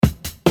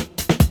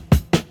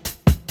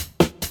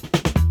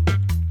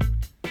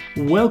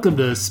Welcome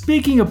to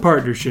Speaking of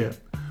Partnership,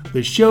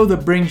 the show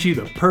that brings you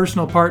the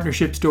personal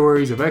partnership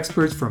stories of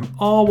experts from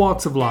all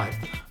walks of life,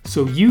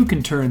 so you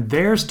can turn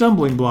their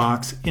stumbling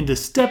blocks into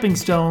stepping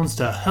stones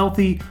to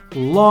healthy,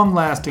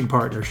 long-lasting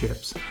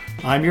partnerships.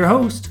 I'm your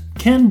host,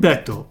 Ken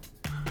Bechtel.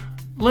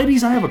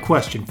 Ladies, I have a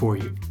question for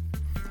you.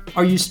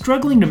 Are you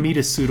struggling to meet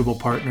a suitable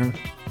partner?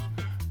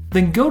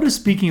 Then go to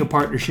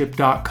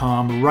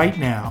speakingofpartnership.com right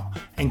now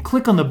and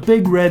click on the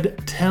big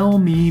red Tell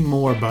Me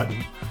More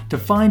button to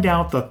find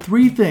out the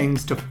 3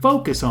 things to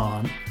focus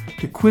on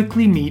to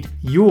quickly meet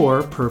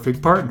your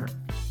perfect partner.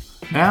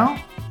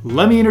 Now,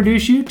 let me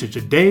introduce you to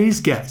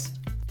today's guest.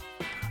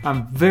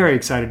 I'm very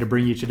excited to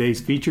bring you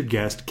today's featured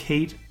guest,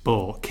 Kate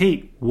Bull.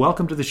 Kate,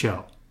 welcome to the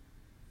show.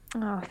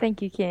 Oh,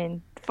 thank you,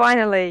 Ken.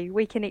 Finally,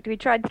 we connect. We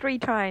tried 3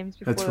 times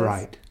before. That's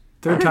right.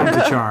 3rd time's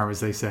a charm,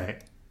 as they say.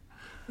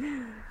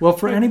 Well,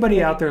 for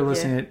anybody out there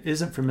listening that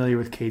isn't familiar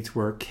with Kate's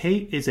work,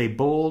 Kate is a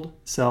bold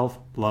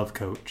self-love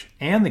coach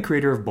and the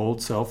creator of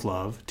Bold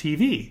Self-Love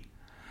TV.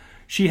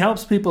 She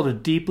helps people to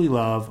deeply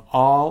love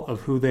all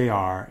of who they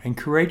are and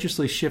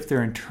courageously shift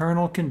their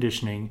internal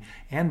conditioning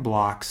and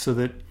blocks so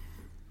that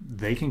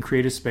they can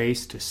create a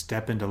space to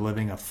step into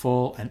living a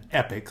full and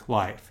epic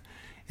life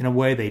in a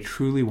way they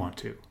truly want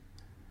to.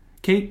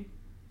 Kate,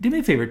 do me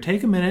a favor,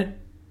 take a minute,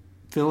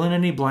 fill in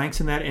any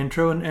blanks in that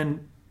intro,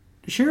 and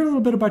share a little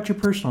bit about your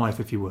personal life,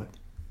 if you would.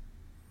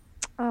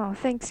 Oh,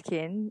 thanks,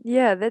 Ken.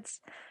 Yeah, that's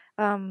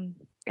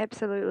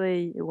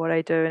absolutely what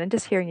I do. And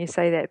just hearing you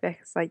say that back,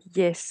 it's like,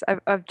 yes,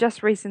 I've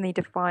just recently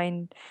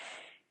defined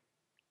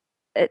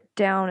it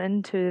down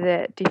into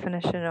that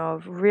definition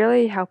of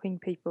really helping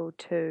people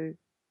to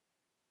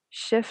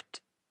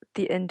shift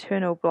the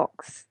internal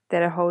blocks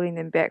that are holding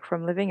them back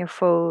from living a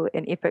full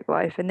and epic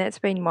life. And that's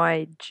been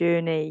my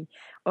journey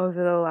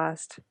over the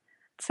last,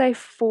 say,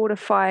 4 to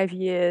 5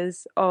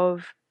 years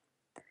of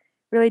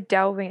really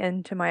delving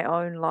into my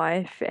own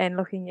life and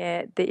looking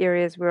at the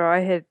areas where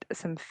I had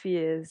some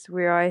fears,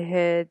 where I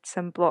had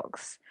some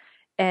blocks,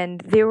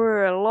 and there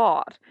were a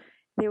lot.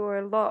 There were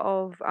a lot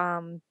of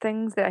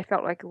things that I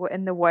felt like were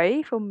in the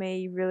way for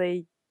me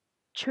really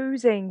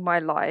choosing my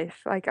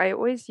life. Like I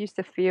always used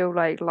to feel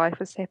like life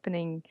was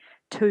happening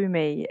to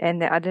me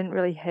and that I didn't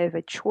really have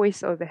a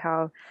choice over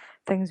how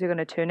things were going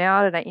to turn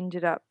out, and I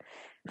ended up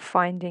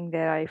finding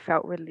that I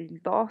felt really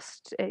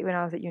lost when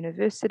I was at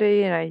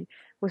university, and I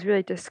was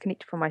really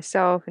disconnected from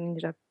myself and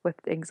ended up with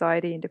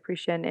anxiety and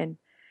depression. And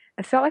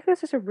I felt like there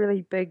was just a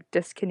really big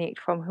disconnect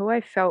from who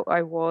I felt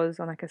I was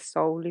on like a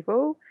soul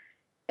level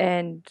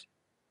and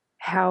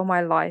how my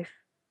life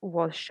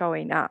was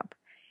showing up.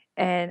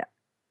 And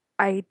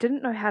I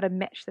didn't know how to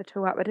match the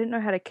two up. I didn't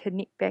know how to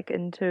connect back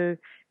into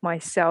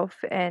myself.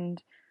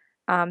 And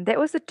that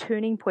was the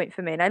turning point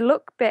for me. And I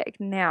look back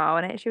now,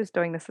 and I actually was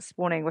doing this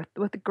morning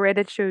with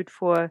gratitude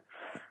for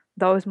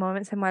those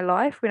moments in my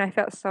life when I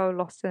felt so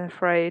lost and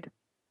afraid.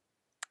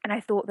 And I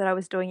thought that I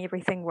was doing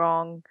everything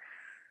wrong.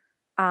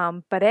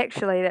 But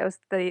actually, that was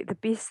the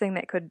best thing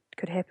that could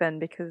happen,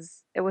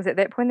 because it was at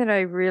that point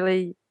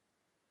that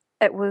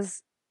it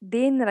was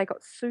then that I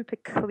got super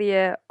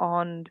clear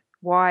on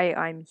why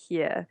I'm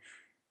here,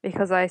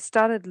 because I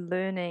started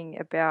learning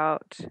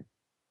about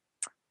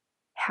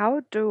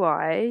how do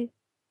I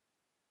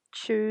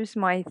choose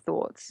my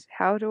thoughts?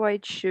 How do I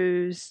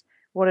choose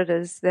what it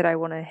is that I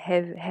want to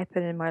have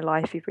happen in my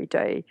life every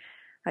day?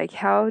 Like,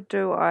 how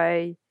do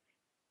I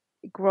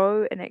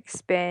grow and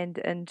expand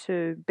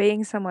into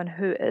being someone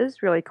who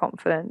is really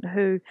confident,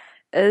 who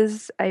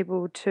is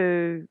able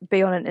to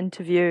be on an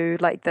interview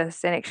like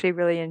this and actually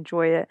really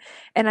enjoy it?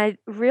 And I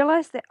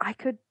realized that I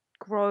could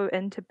grow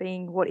into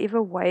being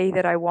whatever way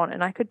that I want,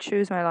 and I could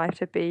choose my life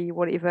to be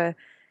whatever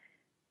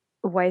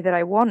way that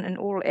I want in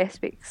all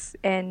aspects.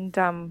 And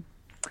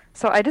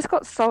so I just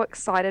got so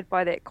excited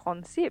by that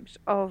concept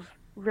of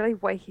really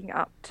waking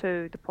up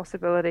to the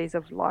possibilities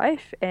of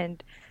life,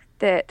 and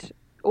that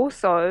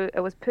also it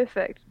was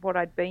perfect what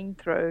I'd been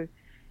through.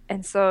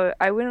 And so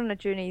I went on a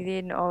journey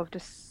then of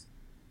just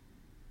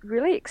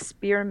really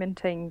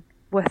experimenting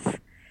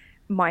with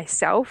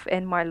myself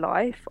and my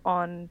life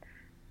on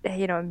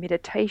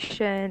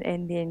meditation,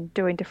 and then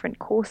doing different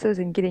courses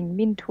and getting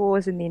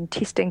mentors, and then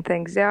testing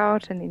things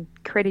out, and then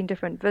creating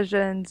different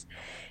visions.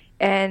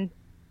 And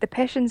the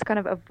passion's kind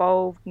of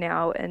evolved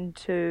now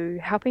into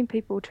helping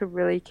people to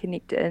really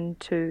connect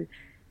into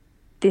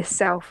their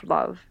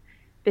self-love,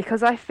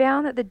 because I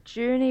found that the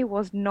journey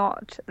was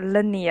not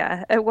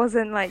linear. It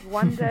wasn't like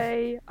one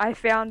day I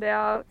found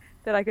out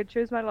that I could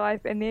choose my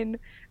life and then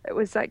it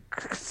was like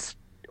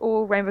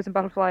all rainbows and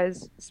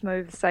butterflies,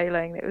 smooth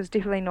sailing. That was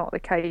definitely not the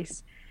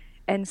case.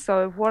 And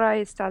so what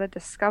I started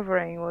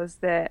discovering was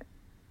that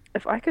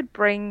if I could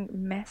bring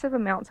massive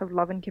amounts of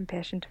love and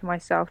compassion to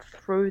myself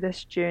through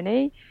this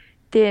journey,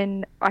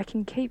 then I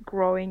can keep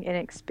growing and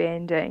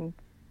expanding.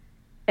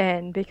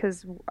 And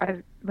because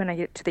when I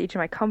get to the edge of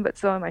my comfort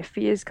zone, my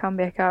fears come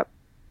back up,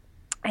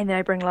 and then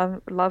I bring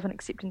love and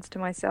acceptance to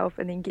myself,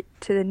 and then get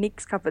to the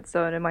next comfort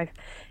zone,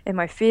 and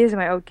my fears and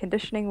my old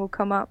conditioning will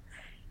come up,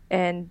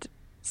 and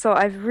So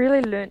I've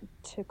really learnt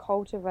to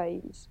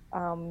cultivate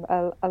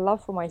a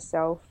love for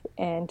myself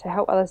and to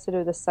help others to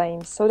do the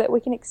same so that we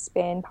can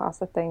expand past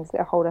the things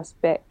that hold us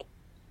back,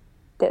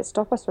 that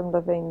stop us from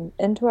living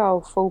into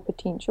our full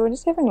potential and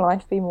just having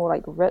life be more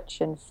like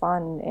rich and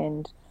fun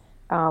and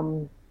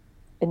um,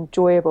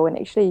 enjoyable and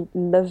actually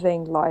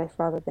living life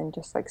rather than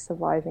just like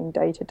surviving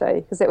day to day,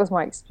 because that was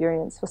my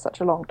experience for such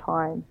a long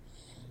time.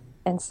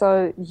 And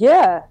so,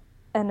 yeah,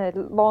 in a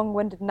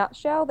long-winded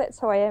nutshell, that's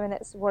who I am and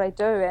that's what I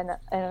do.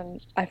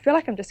 And I feel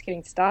like I'm just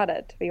getting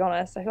started, to be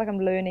honest. I feel like I'm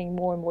learning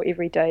more and more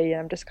every day,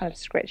 and I'm just kind of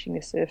scratching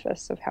the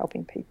surface of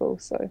helping people.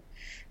 So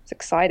it's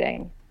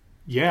exciting.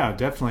 Yeah,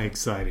 definitely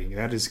exciting.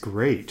 That is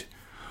great.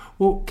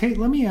 Well, Kate,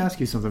 let me ask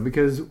you something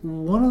because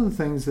one of the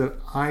things that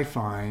I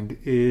find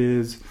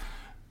is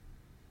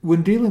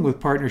when dealing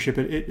with partnership,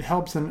 it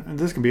helps, and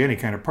this can be any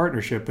kind of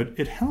partnership, but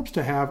it helps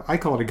to have, I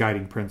call it a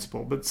guiding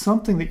principle, but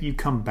something that you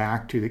come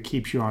back to that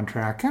keeps you on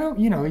track. Kind of,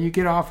 you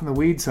get off in the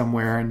weeds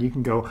somewhere and you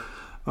can go,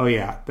 oh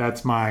yeah,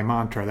 that's my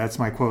mantra, that's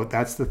my quote,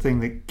 that's the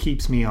thing that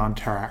keeps me on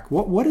track.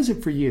 What is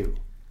it for you?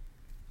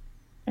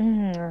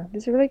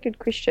 That's a really good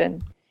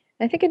question.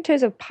 I think in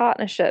terms of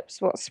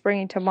partnerships, what's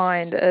springing to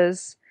mind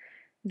is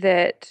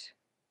that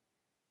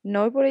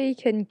nobody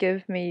can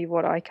give me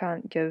what I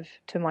can't give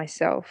to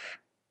myself.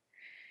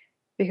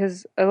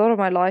 Because a lot of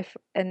my life,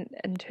 in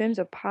terms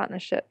of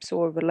partnerships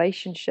or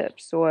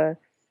relationships or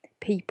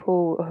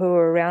people who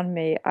are around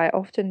me, I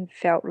often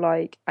felt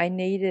like I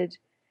needed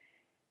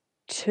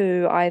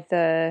to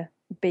either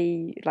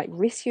be like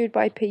rescued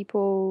by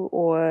people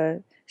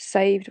or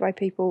saved by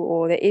people,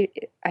 or that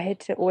I had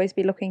to always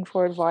be looking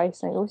for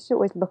advice, and I also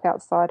always look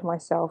outside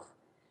myself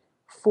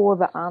for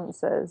the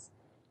answers.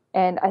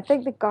 And I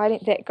think the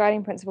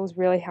guiding principles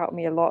really helped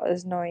me a lot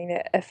is knowing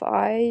that if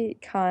I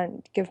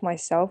can't give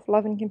myself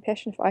love and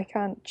compassion, if I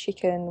can't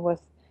check in with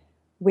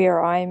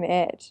where I'm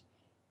at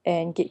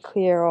and get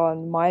clear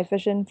on my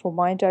vision for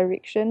my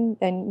direction,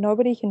 then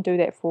nobody can do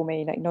that for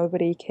me. Like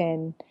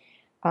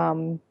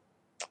um,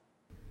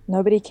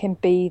 nobody can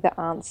be the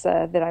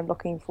answer that I'm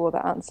looking for.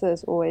 The answer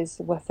is always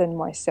within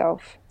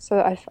myself.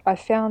 So I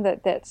found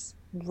that that's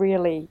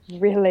really,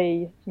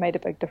 really made a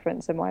big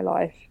difference in my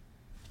life.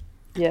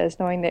 Yeah, is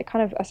knowing that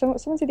kind of someone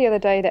said the other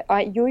day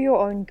that you're your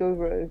own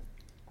guru.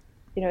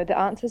 You know, the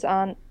answers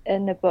aren't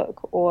in a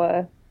book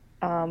or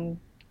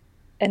um,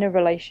 in a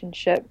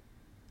relationship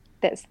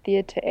that's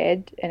there to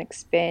add and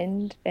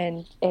expand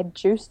and add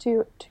juice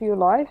to your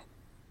life,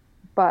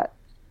 but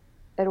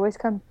it always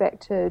comes back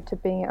to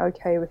being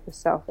okay with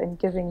yourself and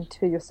giving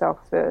to yourself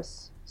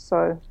first.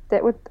 So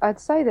I'd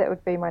say that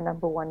would be my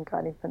number one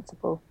guiding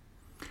principle.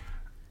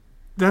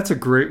 That's a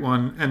great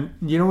one. And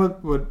you know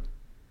what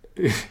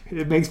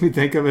it makes me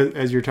think of it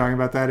as you're talking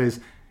about that is,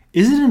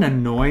 isn't it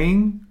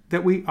annoying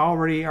that we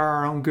already are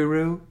our own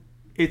guru?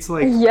 It's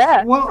like,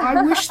 Yeah. well,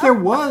 I wish there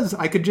was.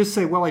 I could just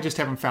say, well, I just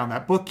haven't found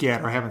that book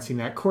yet or I haven't seen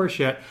that course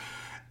yet,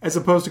 as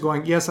opposed to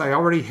going, yes, I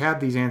already had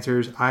these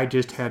answers. I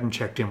just hadn't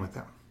checked in with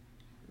them.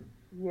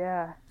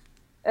 Yeah.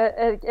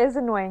 It is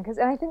annoying because,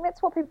 and I think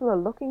that's what people are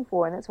looking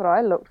for, and that's what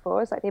I looked for.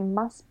 It's like there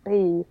must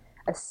be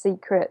a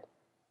secret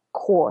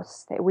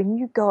course that when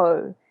you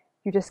go,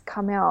 you just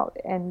come out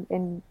and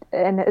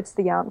it's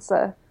the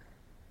answer.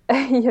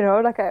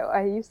 Like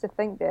I used to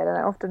think that, and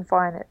I often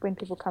find that when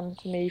people come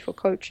to me for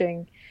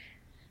coaching,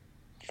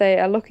 they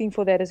are looking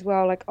for that as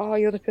well. Like, oh,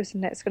 you're the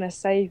person that's going to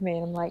save me,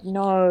 and I'm like,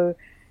 no,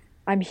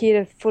 I'm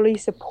here to fully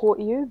support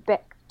you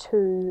back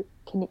to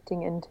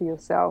connecting into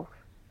yourself.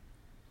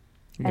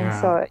 And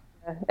Yeah. so,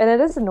 yeah, and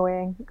it is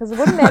annoying because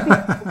wouldn't that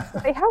be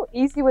like, how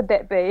easy would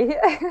that be?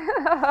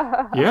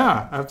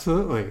 Yeah,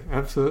 absolutely.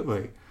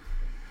 Absolutely.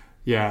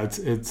 Yeah,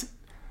 it's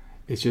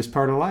just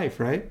part of life,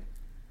 right?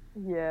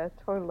 Yeah,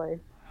 totally.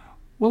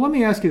 Well, let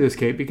me ask you this,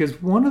 Kate,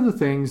 because one of the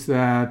things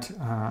that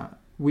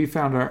we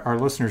found our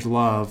listeners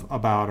love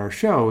about our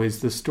show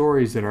is the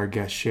stories that our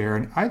guests share.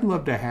 And I'd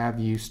love to have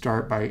you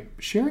start by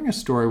sharing a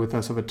story with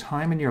us of a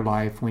time in your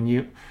life when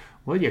you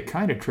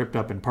kind of tripped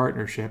up in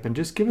partnership, and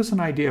just give us an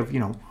idea of,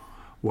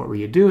 what were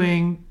you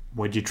doing?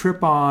 What'd you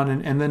trip on?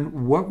 And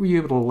then what were you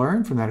able to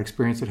learn from that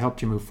experience that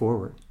helped you move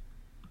forward?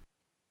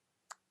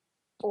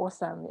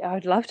 Awesome. Yeah,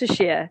 I'd love to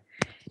share.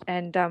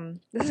 And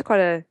this is quite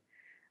a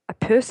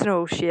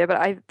personal share, but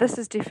I this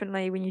is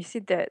definitely when you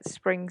said that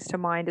springs to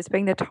mind as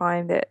being the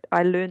time that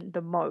I learned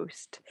the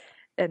most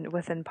in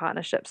within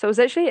partnerships. So it was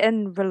actually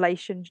in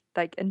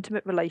like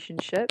intimate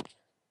relationship.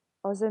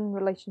 I was in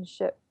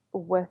relationship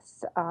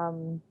with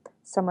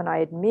someone I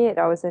had met.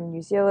 I was in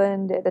New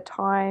Zealand at the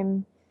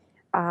time.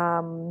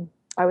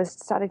 I was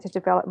starting to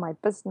develop my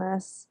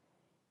business,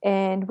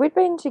 and we'd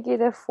been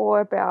together for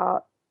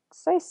about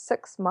say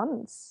 6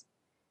 months.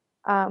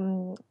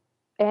 Um,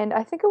 and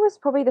I think it was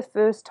probably the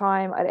first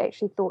time I'd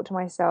actually thought to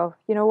myself,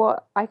 you know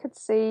what, I could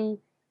see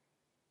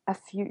a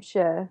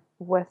future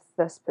with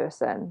this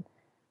person.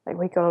 Like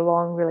we got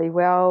along really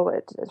well.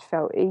 It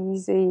felt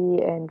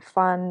easy and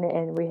fun,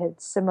 and we had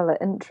similar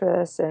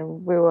interests,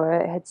 and we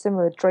were had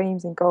similar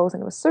dreams and goals,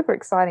 and it was super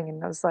exciting.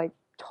 And I was like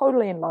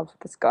totally in love with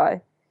this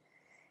guy.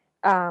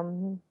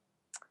 Um,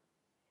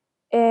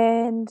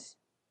 And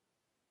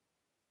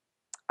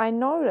I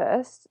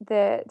noticed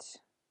that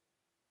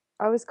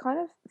I was kind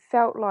of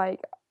felt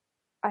like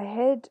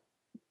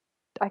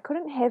I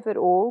couldn't have it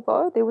all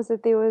though. There was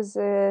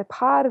a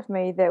part of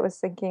me that was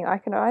thinking I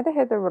can either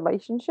have the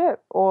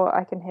relationship or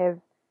I can have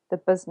the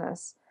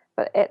business.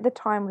 But at the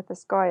time with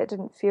this guy, it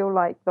didn't feel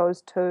like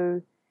those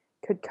two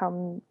could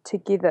come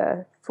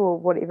together for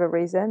whatever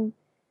reason.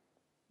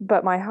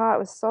 But my heart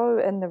was so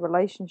in the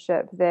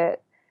relationship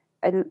that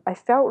I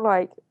felt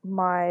like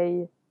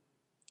my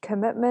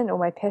commitment or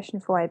my passion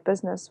for my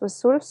business was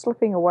sort of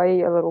slipping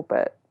away a little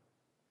bit.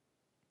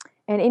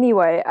 And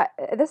anyway,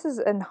 this is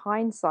in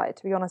hindsight,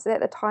 to be honest.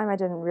 At the time, I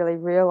didn't really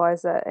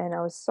realize it, and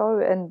I was so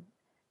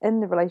in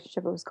the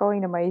relationship; it was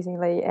going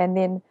amazingly. And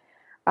then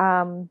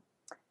um,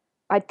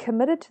 I'd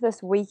committed to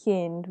this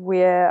weekend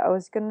where I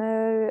was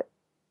gonna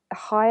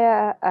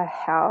hire a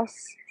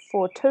house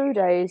for 2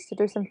 days to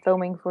do some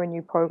filming for a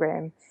new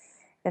program.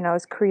 And I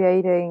was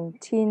creating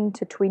 10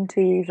 to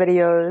 20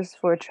 videos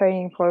for a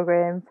training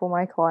program for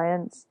my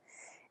clients.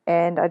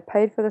 And I'd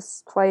paid for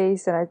this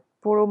place and I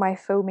bought all my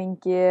filming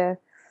gear.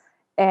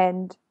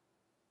 And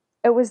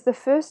it was the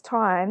first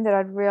time that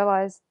I'd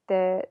realized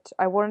that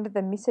I wanted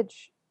the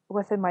message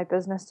within my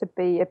business to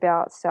be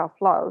about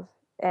self-love.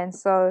 And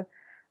so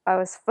I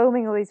was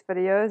filming all these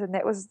videos, and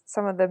that was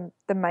some of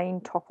the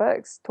main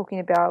topics, talking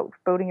about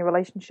building a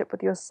relationship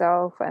with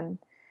yourself. And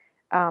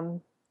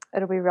um,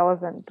 it'll be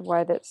relevant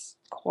why that's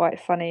quite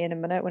funny in a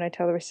minute when I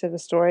tell the rest of the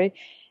story.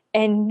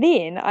 And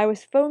then I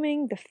was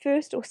filming the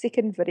first or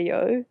second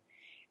video,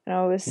 and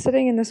I was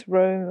sitting in this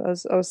room. I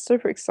was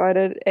super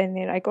excited, and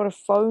then I got a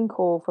phone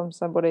call from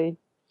somebody,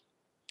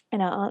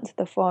 and I answered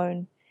the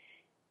phone,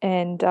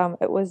 and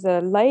it was a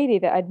lady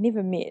that I'd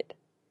never met,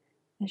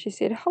 and she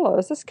said, "Hello,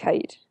 is this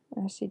Kate?"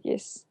 And I said,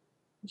 "Yes."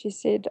 And she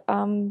said,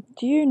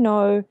 "Do you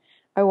know?"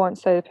 I won't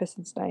say the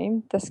person's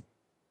name. This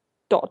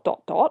dot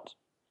dot dot,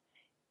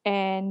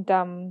 and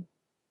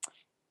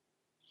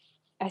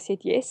I said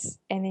yes,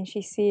 and then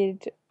she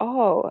said,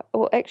 "Oh,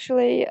 well,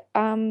 actually,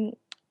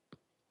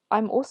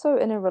 I'm also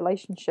in a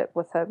relationship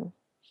with him."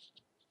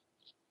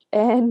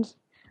 And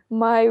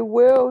my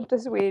world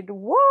just went,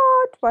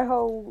 what? My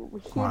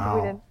whole head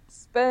went in Wow.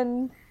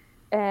 spin,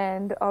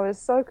 and I was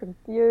so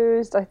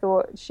confused. I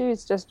thought she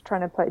was just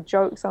trying to play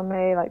jokes on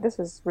me, like this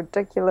is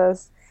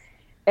ridiculous.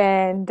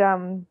 And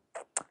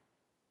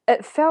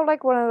it felt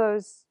like one of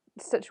those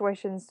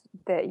situations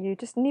that you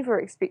just never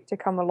expect to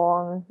come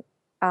along.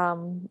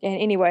 And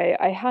anyway,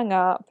 I hung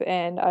up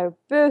and I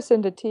burst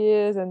into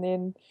tears, and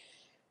then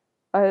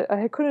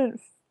I couldn't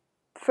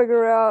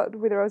figure out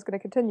whether I was going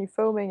to continue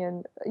filming,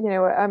 and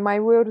my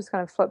world was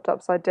kind of flipped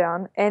upside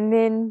down. And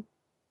then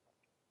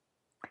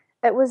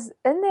it was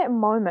in that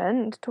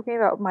moment, talking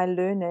about my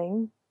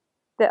learning,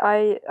 that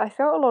I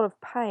felt a lot of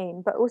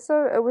pain, but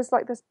also it was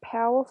like this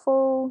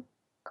powerful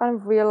kind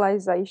of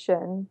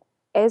realization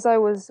as I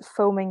was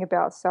filming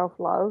about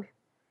self-love,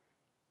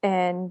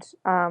 and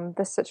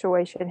this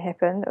situation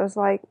happened. It was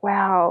like,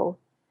 wow,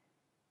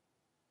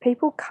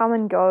 people come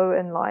and go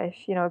in life.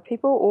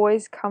 People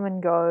always come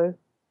and go,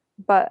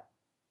 but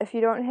if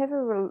you don't have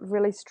a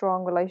really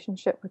strong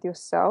relationship with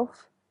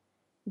yourself,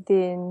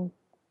 then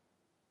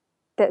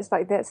that's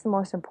the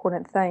most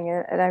important thing.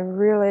 And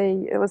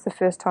it was the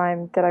first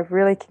time that I've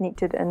really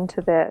connected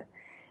into that.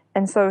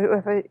 And so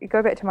if I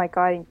go back to my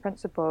guiding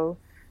principle,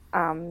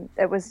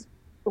 it was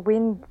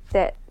when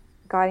that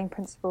guiding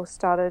principle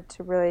started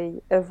to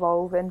really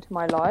evolve into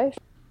my life.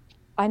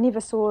 I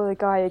never saw the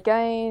guy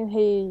again.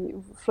 He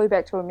flew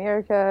back to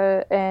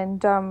America,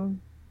 and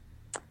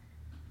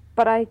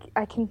but I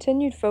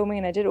continued filming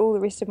and I did all the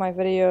rest of my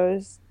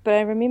videos. But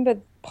I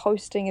remember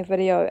posting a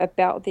video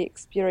about the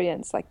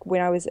experience, like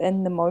when I was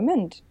in the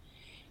moment,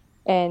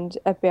 and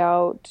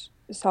about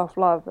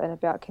self-love and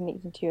about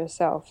connecting to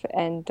yourself.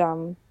 And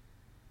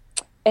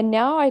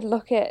now I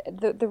look at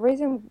the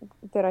reason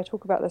that I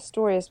talk about this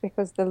story is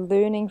because the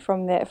learning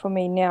from that for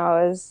me now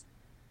is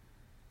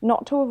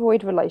not to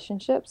avoid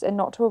relationships and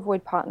not to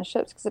avoid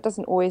partnerships, because it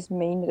doesn't always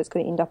mean that it's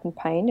going to end up in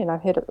pain. And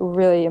I've had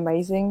really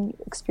amazing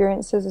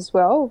experiences as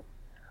well.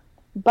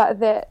 But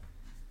that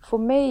for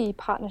me,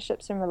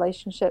 partnerships and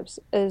relationships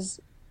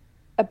is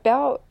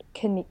about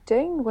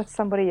connecting with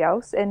somebody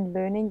else and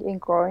learning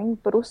and growing,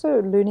 but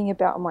also learning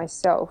about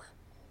myself.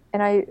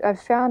 And I've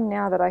found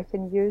now that I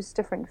can use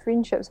different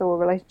friendships or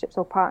relationships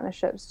or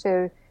partnerships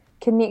to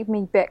connect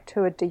me back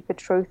to a deeper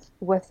truth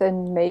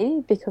within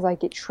me, because I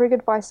get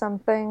triggered by some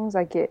things,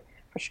 I get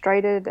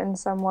frustrated in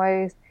some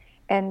ways,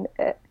 and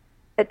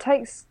it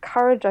takes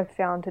courage, I've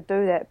found, to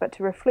do that, but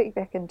to reflect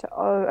back into,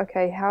 oh,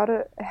 okay,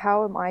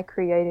 how am I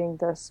creating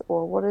this,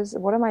 or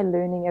what am I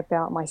learning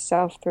about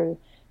myself through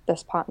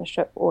this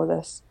partnership or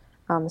this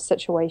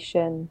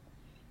situation.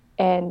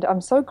 And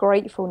I'm so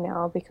grateful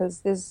now,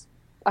 because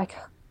like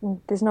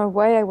there's no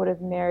way I would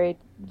have married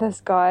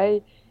this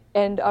guy,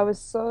 and I was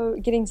so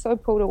getting so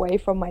pulled away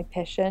from my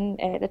passion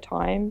at the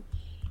time.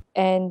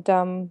 And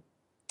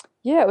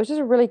yeah, it was just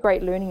a really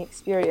great learning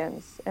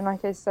experience. And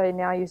like I say,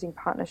 now using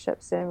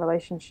partnerships and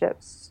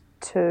relationships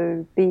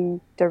to be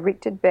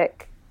directed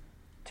back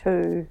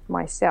to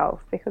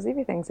myself, because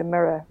everything's a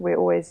mirror. We're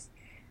always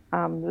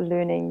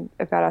learning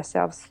about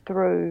ourselves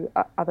through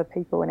other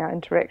people and our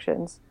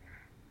interactions.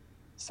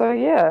 So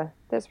yeah,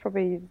 that's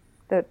probably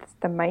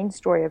the main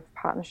story of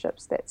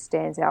partnerships that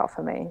stands out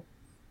for me.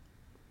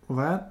 Well,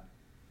 that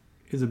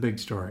is a big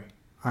story.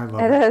 I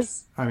love It it.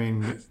 is. I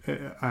mean,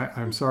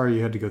 I'm sorry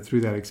you had to go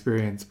through that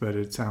experience, but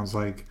it sounds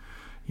like,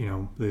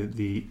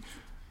 the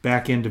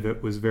back end of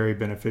it was very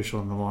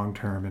beneficial in the long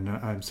term, and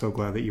I'm so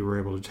glad that you were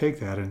able to take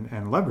that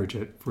and leverage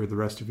it for the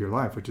rest of your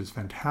life, which is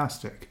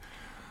fantastic.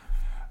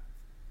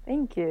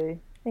 Thank you.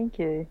 Thank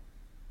you.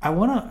 I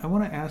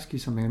wanna ask you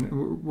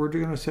something. We're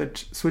going to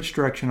switch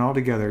direction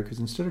altogether, because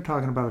instead of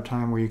talking about a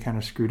time where you kind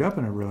of screwed up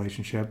in a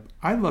relationship,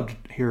 I'd love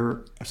to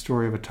hear a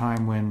story of a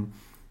time when,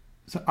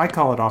 so I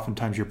call it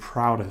oftentimes your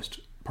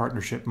proudest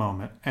partnership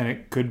moment, and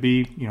it could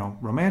be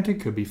romantic,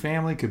 could be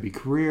family, could be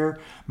career,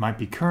 might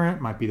be current,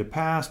 might be the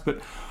past.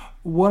 But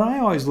what I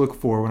always look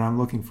for when I'm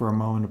looking for a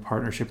moment of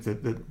partnership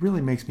that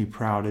really makes me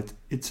proud,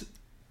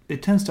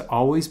 it tends to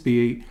always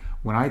be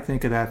when I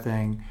think of that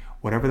thing,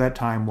 whatever that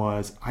time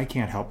was, I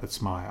can't help but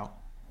smile.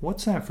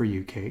 What's that for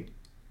you, Kate?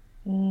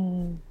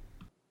 Mm.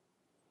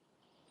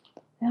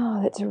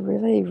 Oh, that's a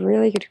really,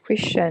 really good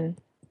question.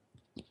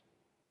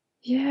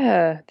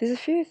 Yeah, there's a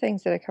few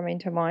things that are coming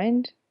to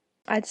mind.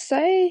 I'd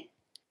say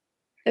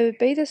it would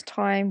be this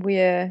time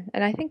where,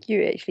 and I think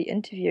you actually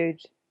interviewed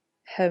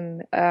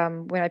him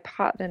when I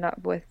partnered up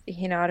with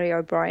Henare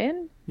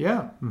O'Brien.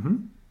 Yeah. Mm-hmm.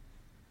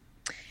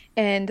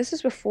 And this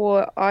is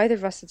before either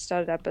of us had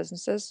started our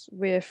businesses.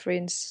 We're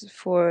friends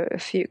for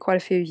quite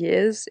a few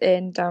years,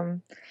 and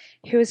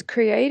he was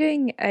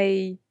creating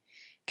a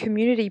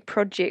community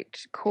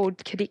project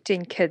called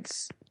Connecting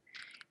Kids,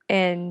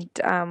 and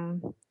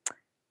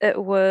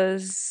it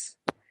was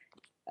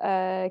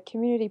a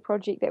community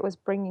project that was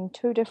bringing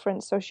two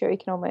different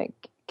socioeconomic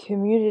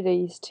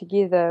communities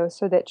together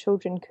so that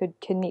children could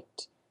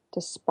connect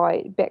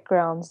despite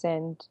backgrounds.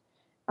 And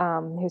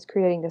he was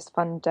creating this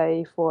fun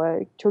day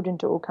for children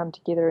to all come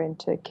together and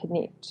to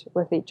connect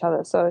with each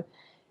other. So,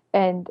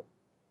 and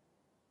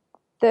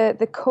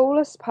the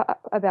coolest part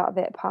about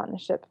that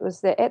partnership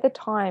was that at the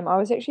time I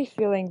was actually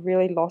feeling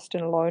really lost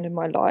and alone in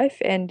my life,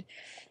 and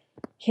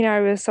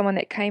was someone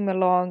that came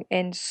along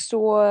and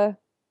saw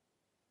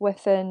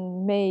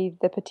within me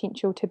the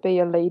potential to be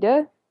a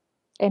leader,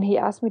 and he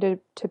asked me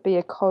to be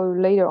a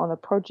co-leader on a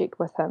project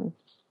with him.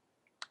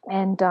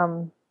 And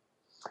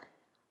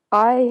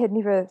I had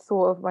never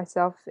thought of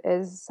myself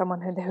as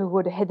someone who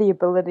would have the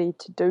ability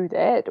to do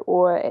that,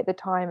 or at the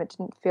time it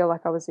didn't feel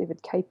like I was even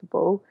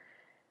capable.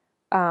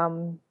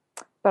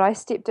 But I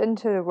stepped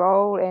into the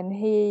role, and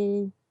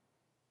he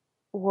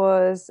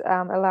was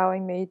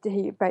allowing me to,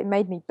 he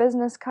made me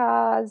business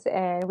cards,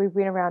 and we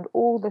went around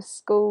all the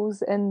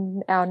schools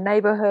in our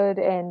neighborhood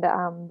and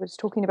was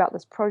talking about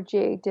this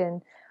project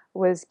and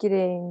was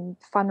getting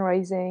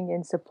fundraising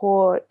and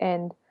support.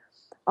 And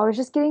I was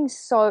just getting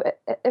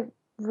it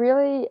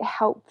really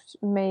helped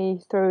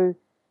me through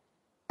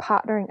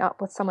partnering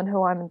up with someone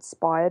who I'm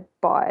inspired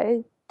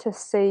by to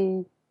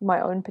see my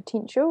own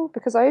potential,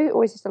 because I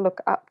always used to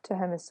look up to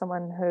him as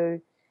someone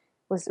who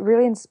was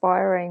really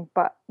inspiring,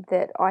 but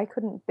that I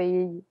couldn't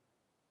be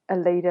a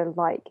leader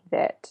like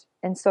that.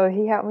 And so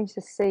he helped me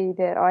to see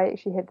that I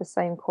actually had the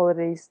same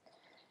qualities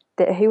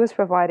that he was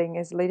providing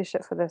as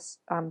leadership for this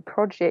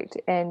project.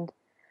 And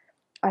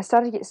I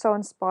started to get so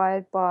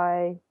inspired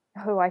by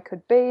who I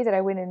could be that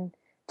I went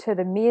into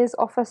the mayor's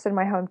office in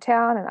my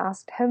hometown and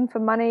asked him for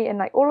money. And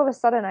like all of a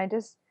sudden, I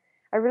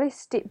really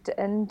stepped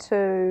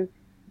into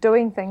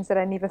doing things that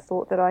I never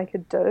thought that I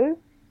could do.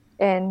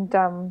 And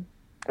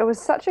it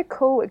was such a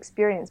cool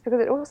experience, because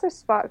it also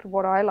sparked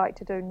what I like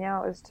to do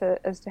now, is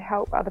to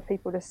help other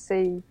people to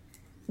see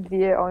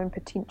their own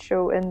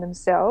potential in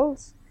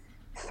themselves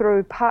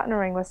through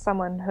partnering with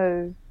someone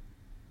who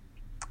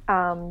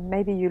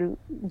maybe you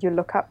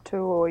look up to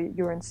or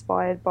you're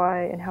inspired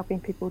by, and helping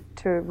people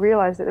to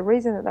realize that the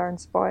reason that they're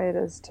inspired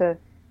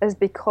is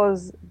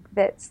because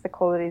that's the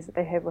qualities that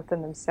they have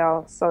within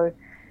themselves. So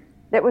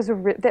that was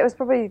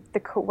probably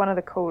one of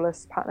the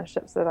coolest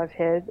partnerships that I've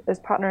had,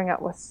 is partnering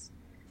up with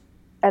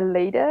a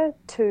leader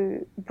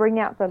to bring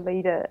out the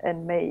leader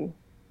in me.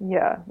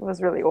 Yeah, it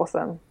was really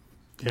awesome.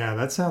 Yeah,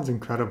 that sounds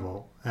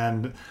incredible.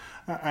 And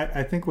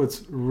I think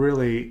what's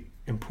really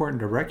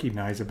important to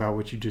recognize about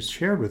what you just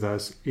shared with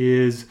us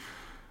is,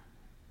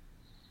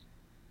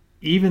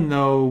 even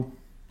though,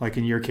 like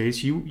in your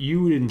case,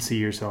 you didn't see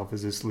yourself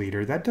as this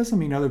leader, that doesn't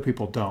mean other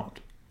people don't.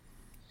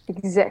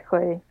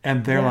 Exactly.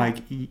 And they're Yeah. like,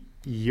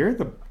 you're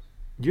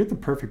the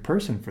perfect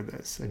person for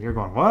this. And you're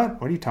going, what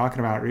are you talking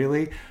about,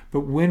 really?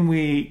 But when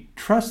we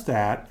trust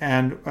that,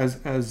 and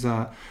as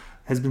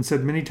has been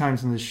said many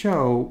times in the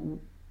show,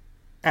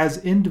 as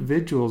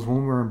individuals,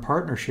 when we're in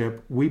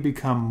partnership, we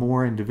become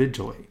more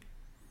individually.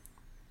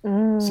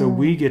 So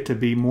we get to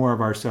be more of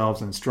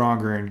ourselves and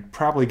stronger, and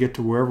probably get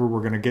to wherever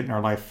we're going to get in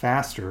our life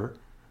faster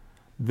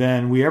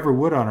than we ever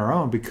would on our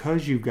own,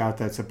 because you've got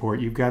that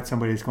support. You've got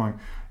somebody that's going,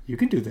 you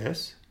can do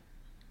this.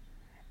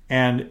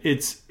 And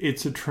it's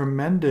a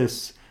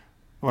tremendous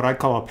what I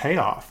call a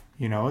payoff.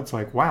 It's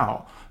like,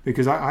 wow,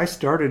 because I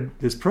started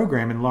this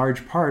program in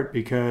large part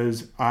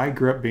because I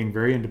grew up being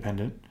very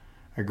independent.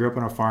 I grew up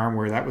on a farm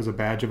where that was a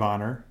badge of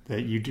honor,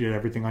 that you did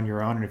everything on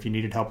your own, and if you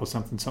needed help with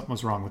something, something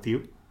was wrong with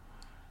you.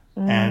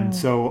 And Mm.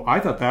 so I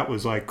thought that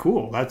was like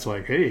cool. That's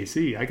like, hey,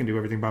 see, I can do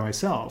everything by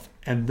myself.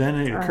 And then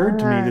it occurred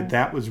to me that Ah.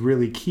 that was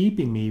really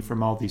keeping me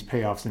from all these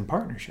payoffs in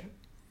partnership.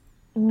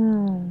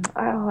 Oh,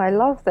 I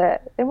love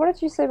that. And what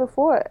did you say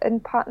before? In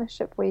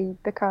partnership, we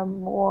become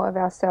more of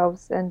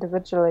ourselves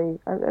individually.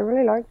 I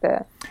really like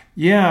that.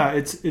 Yeah,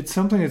 it's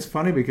something that's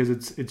funny because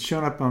it's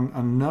shown up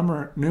on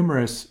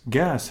numerous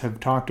guests have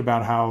talked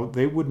about how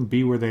they wouldn't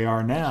be where they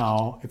are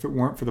now if it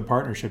weren't for the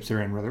partnerships they're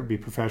in, whether it be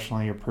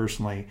professionally or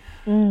personally,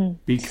 So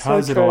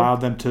because it true. allowed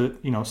them to,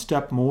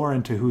 step more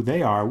into who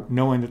they are,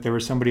 knowing that there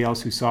was somebody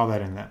else who saw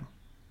that in them.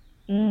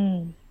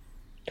 Mm,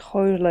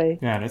 totally.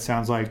 Yeah, and it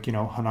sounds like,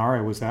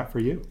 Hanare was that for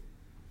you.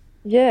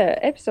 Yeah,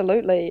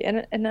 absolutely.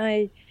 And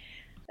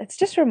it's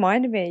just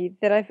reminded me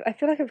that I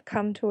feel like I've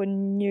come to a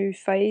new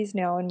phase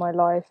now in my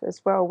life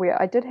as well,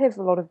 where I did have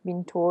a lot of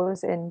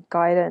mentors and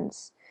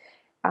guidance.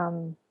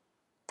 Um,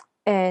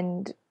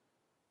 and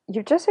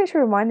you've just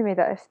actually reminded me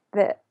that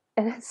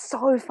and it's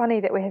so funny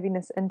that we're having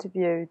this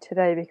interview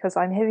today because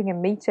I'm having a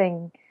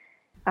meeting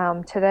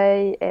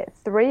today at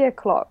 3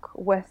 o'clock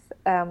with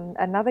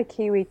another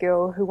Kiwi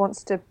girl who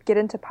wants to get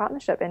into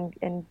partnership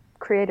and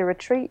create a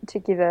retreat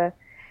together.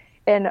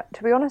 And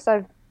to be honest,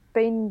 I've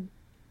been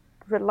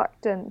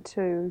reluctant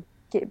to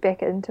get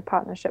back into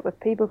partnership with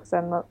people because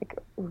I'm not like,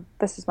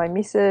 this is my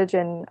message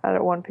and I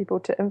don't want people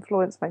to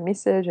influence my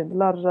message and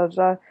blah, blah, blah,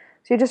 blah.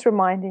 So you're just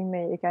reminding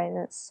me again,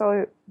 it's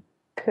so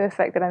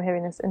perfect that I'm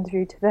having this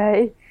interview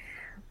today.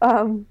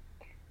 Um,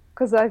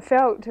 because I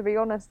felt, to be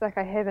honest, like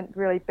I haven't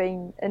really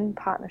been in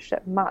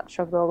partnership much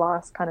over the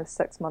last kind of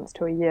 6 months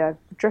to a year.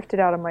 I've drifted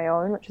out on my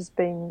own, which has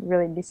been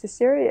really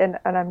necessary, and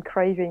I'm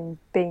craving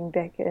being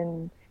back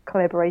in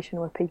collaboration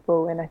with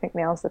people, and I think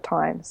now's the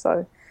time.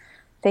 So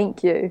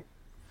thank you.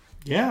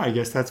 Yeah, I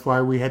guess that's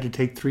why we had to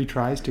take 3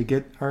 tries to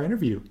get our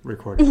interview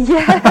recorded.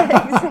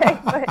 Yeah,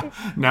 exactly.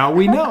 Now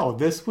we know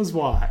this was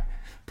why.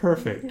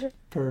 Perfect.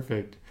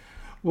 Perfect.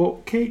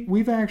 Well, Kate,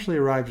 we've actually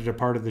arrived at a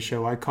part of the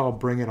show I call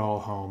Bring It All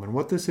Home. And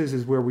what this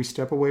is where we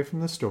step away from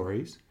the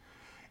stories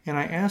and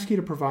I ask you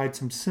to provide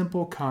some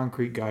simple,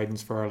 concrete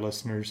guidance for our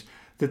listeners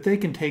that they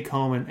can take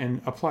home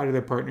and apply to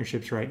their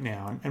partnerships right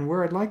now. And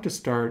where I'd like to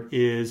start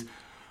is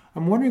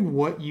I'm wondering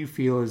what you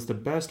feel is the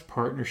best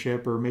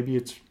partnership, or maybe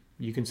it's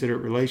you consider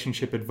it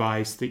relationship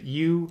advice that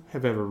you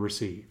have ever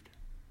received.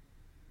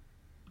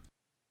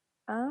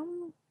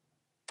 Um,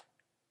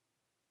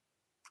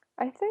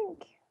 I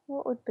think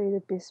what would be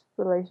the best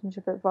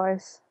relationship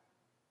advice?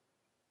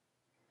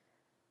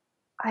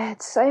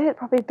 I'd say it'd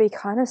probably be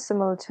kind of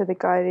similar to the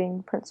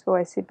guiding principle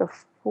I said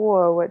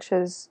before, which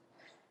is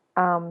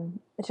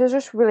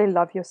just really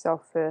love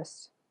yourself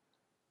first.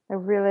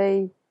 And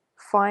really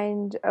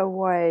find a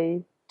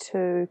way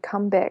to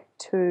come back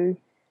to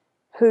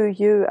who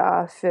you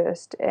are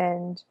first.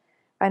 And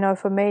I know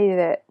for me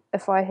that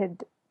if I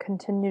had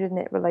continued in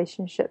that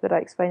relationship that I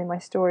explained in my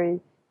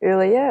story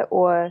earlier,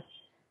 or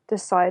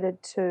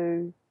decided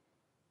to,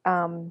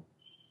 um,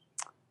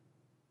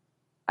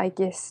 I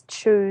guess,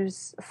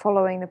 choose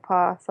following the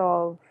path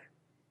of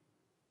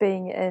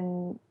being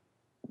in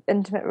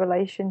intimate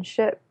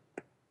relationship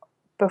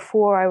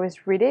before I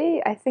was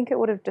ready, I think it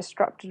would have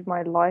disrupted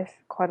my life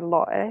quite a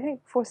lot. And I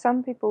think for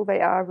some people, they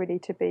are ready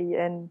to be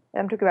in.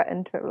 I'm talking about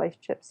intimate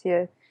relationships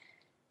here.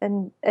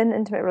 In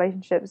intimate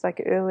relationships,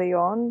 like early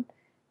on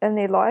in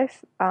their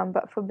life.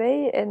 But for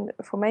me, and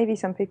for maybe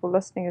some people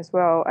listening as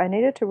well, I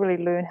needed to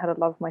really learn how to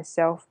love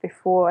myself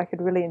before I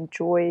could really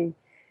enjoy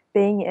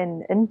being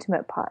in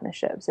intimate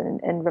partnerships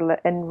and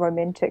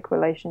romantic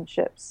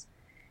relationships.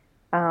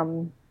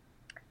 Um,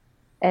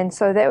 and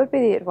so that would be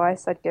the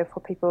advice I'd give for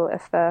people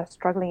if they're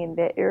struggling in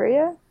that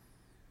area.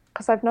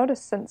 Because I've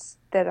noticed since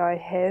that I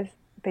have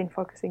been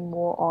focusing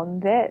more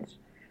on that,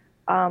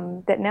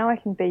 that now I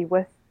can be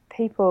with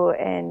people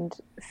and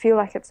feel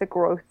like it's a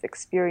growth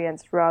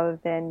experience rather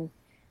than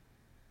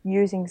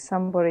using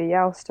somebody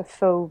else to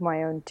fill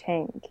my own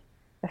tank,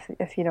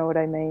 if you know what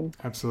I mean.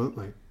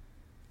 Absolutely.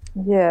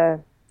 Yeah.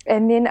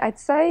 And then I'd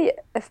say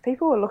if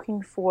people are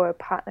looking for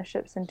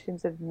partnerships in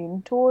terms of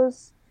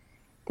mentors,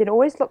 then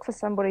always look for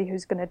somebody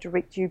who's going to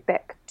direct you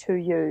back to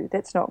you.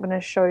 That's not going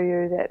to show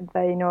you that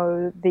they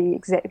know the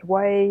exact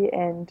way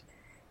and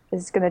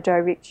is going to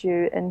direct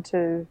you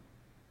into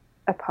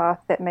a path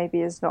that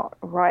maybe is not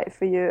right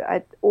for you.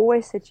 I'd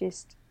always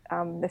suggest,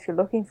 if you're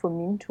looking for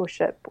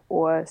mentorship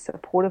or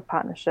supportive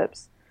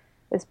partnerships,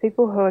 is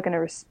people who are going to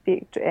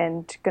respect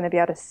and going to be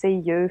able to see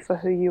you for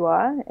who you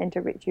are and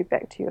direct you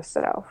back to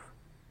yourself.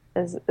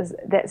 Is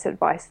That's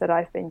advice that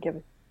I've been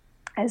given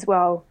as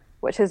well,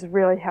 which has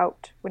really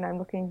helped when I'm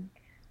looking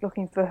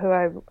for who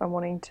I'm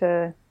wanting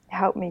to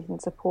help me and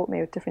support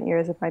me with different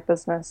areas of my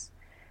business.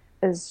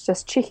 Is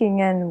just checking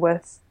in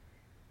with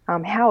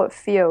how it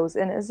feels,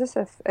 and is this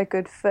a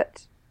good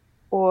fit,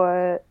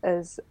 or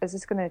is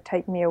this going to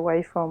take me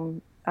away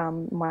from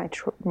my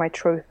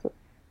truth?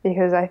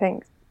 because I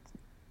think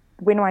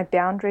when my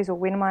boundaries or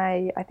when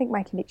I think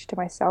my connection to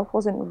myself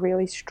wasn't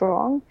really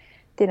strong,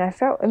 then I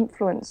felt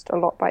influenced a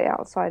lot by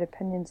outside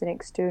opinions and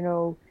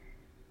external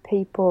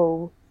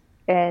people.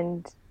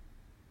 And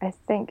I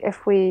think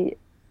if we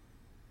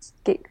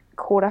get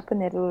caught up in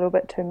that a little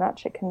bit too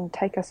much, it can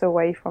take us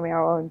away from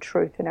our own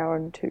truth and our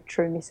own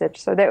true message.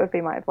 So that would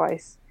be my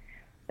advice,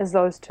 is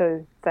those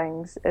two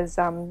things, is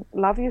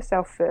love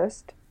yourself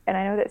first. And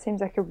I know that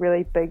seems like a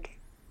really big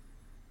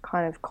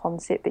kind of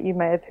concept that you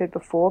may have heard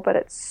before, but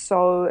it's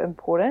so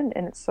important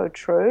and it's so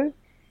true.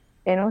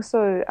 And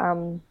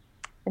also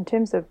in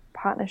terms of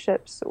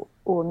partnerships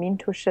or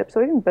mentorships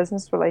or even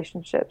business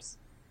relationships,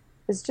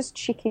 is just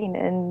checking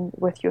in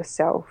with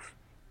yourself.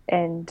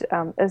 And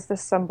is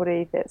this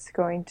somebody that's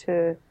going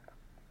to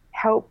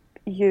help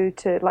you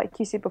to, like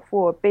you said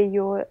before, be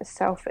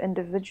yourself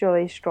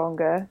individually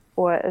stronger,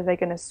 or are they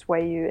going to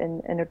sway you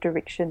in a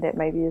direction that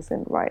maybe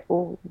isn't right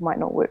or might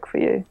not work for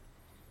you?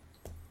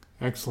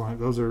 Excellent.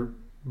 Those are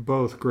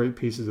both great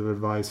pieces of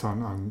advice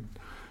on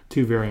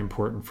two very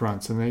important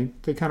fronts, and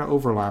they kind of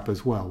overlap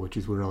as well, which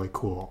is really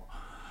cool.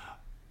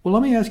 Well,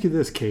 let me ask you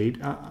this, Kate.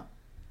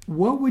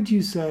 What would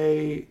you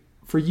say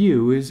for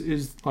you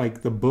is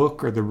like the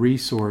book or the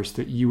resource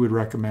that you would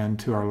recommend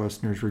to our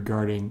listeners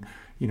regarding,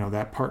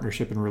 that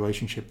partnership and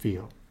relationship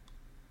field?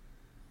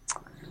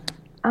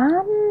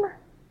 To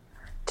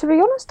be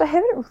honest, I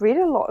haven't read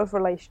a lot of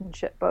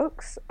relationship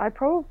books. I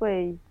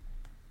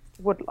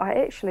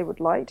actually would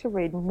like to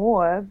read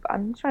more.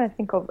 I'm trying to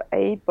think of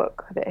a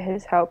book that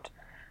has helped.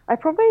 I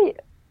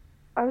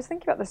was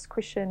thinking about this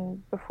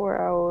question before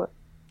our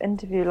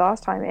interview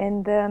last time,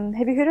 and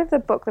have you heard of the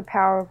book The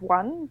Power of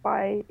One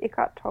by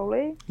Eckhart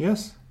Tolle?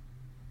 Yes.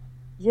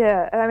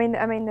 Yeah, I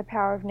mean The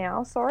Power of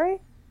Now,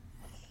 sorry.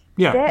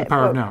 Yeah, The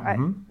Power of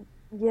Now.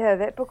 Yeah,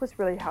 that book was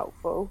really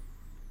helpful.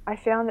 I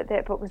found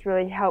that book was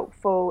really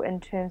helpful in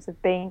terms of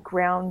being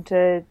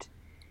grounded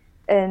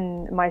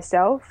in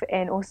myself,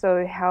 and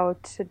also how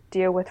to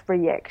deal with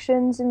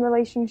reactions in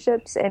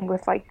relationships and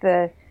with like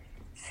the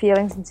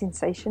feelings and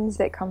sensations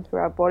that come through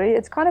our body.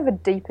 It's kind of a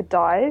deeper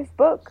dive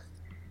book,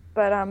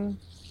 but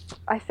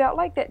I felt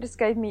like that just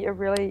gave me a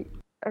really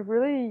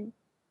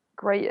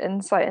great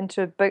insight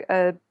into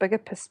a bigger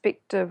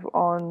perspective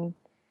on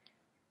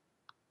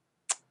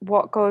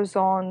what goes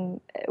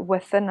on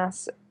within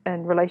us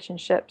in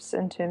relationships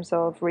in terms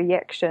of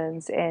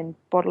reactions and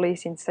bodily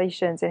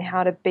sensations, and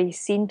how to be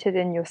centered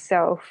in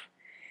yourself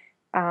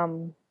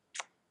and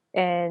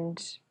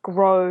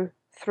grow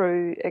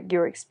through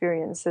your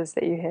experiences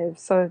that you have.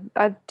 So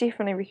I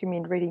definitely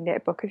recommend reading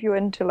that book if you're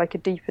into like a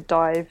deeper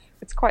dive.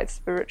 It's quite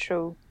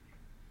spiritual,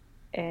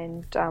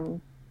 and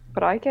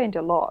but I gained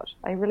a lot.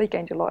 I really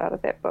gained a lot out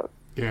of that book.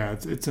 Yeah,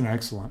 it's an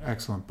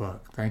excellent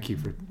book. Thank you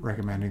for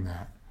recommending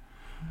that.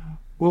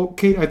 Well,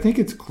 Kate, I think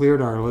it's clear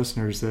to our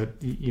listeners that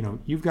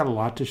you've got a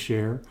lot to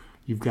share.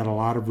 You've got a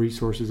lot of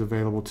resources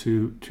available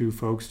to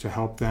folks to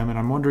help them, and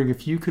I'm wondering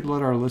if you could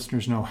let our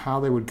listeners know how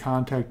they would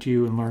contact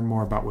you and learn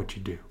more about what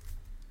you do.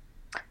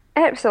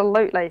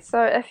 Absolutely.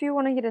 So if you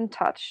want to get in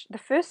touch, the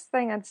first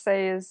thing I'd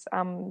say is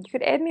you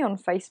could add me on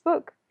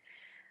Facebook.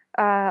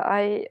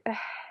 I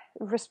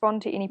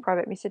respond to any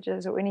private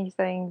messages or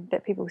anything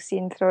that people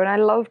send through, and I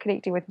love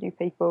connecting with new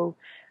people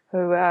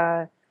who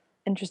are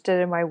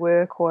interested in my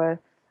work or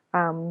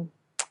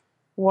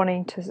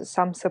wanting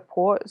some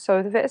support.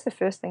 So that's the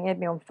first thing, add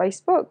me on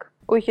Facebook.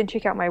 Or you can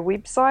check out my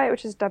website,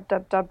 which is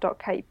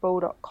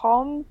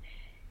www.katebull.com.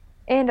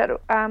 And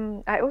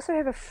I also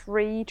have a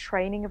free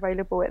training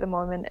available at the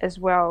moment as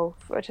well,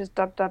 which is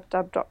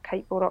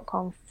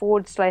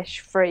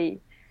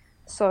www.katebull.com/free.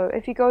 So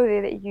if you go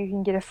there, that you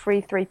can get a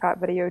free 3-part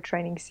video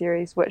training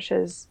series, which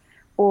is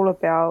all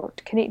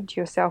about connecting to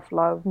your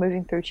self-love,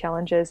 moving through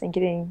challenges, and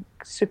getting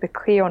super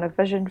clear on a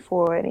vision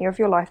for an area of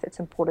your life that's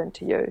important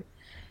to you.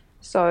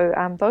 So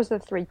those are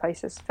the 3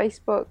 places: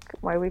 Facebook,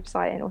 my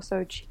website, and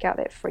also check out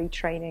that free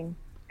training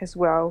as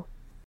well.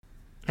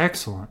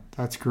 Excellent.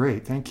 That's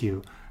great. Thank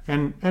you.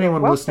 And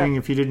anyone listening,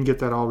 if you didn't get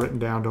that all written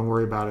down, don't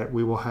worry about it.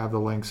 We will have the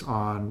links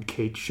on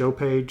Kate's show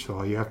page. So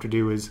all you have to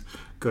do is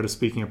go to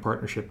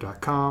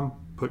speakingofpartnership.com,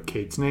 put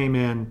Kate's name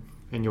in,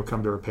 and you'll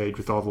come to her page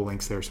with all the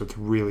links there. So it's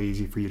really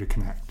easy for you to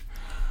connect.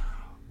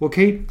 Well,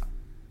 Kate,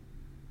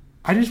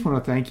 I just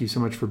want to thank you so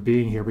much for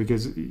being here,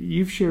 because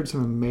you've shared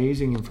some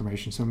amazing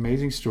information, some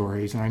amazing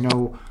stories. And I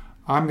know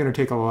I'm going to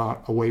take a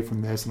lot away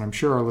from this, and I'm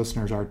sure our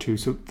listeners are too.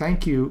 So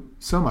thank you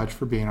so much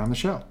for being on the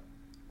show.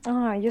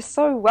 Oh, you're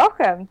so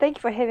welcome. Thank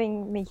you for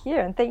having me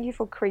here, and thank you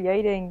for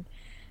creating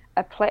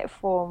a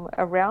platform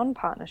around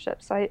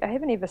partnerships. I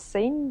haven't ever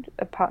seen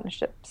a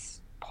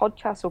partnerships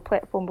podcast or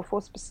platform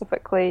before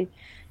specifically,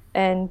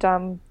 and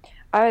I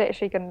would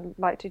actually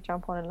like to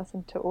jump on and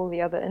listen to all the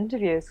other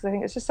interviews, because I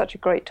think it's just such a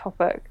great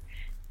topic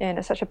and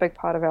it's such a big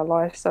part of our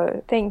life.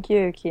 So thank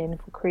you, Ken,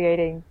 for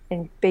creating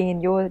and being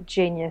in your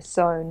genius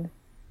zone.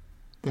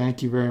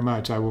 Thank you very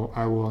much. I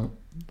will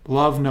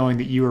love knowing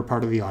that you are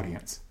part of the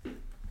audience.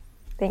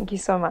 Thank you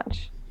so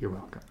much. You're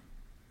welcome.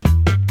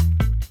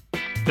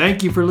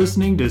 Thank you for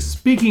listening to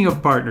Speaking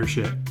of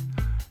Partnership.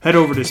 Head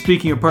over to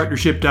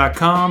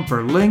speakingofpartnership.com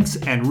for links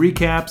and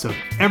recaps of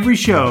every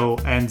show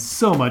and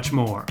so much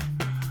more.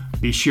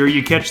 Be sure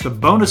you catch the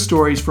bonus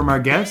stories from our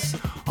guests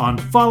on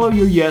Follow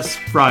Your Yes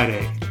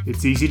Friday.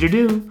 It's easy to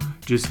do.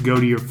 Just go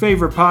to your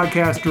favorite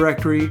podcast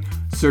directory,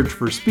 search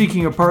for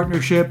Speaking of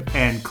Partnership,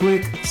 and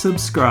click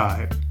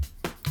subscribe.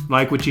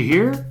 Like what you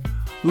hear?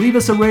 Leave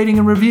us a rating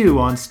and review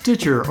on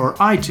Stitcher or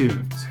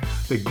iTunes.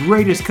 The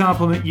greatest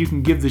compliment you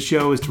can give the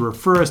show is to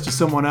refer us to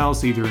someone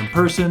else either in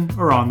person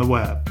or on the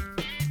web.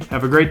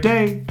 Have a great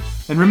day,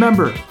 and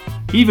remember,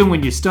 even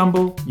when you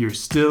stumble, you're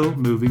still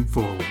moving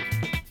forward.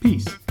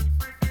 Peace.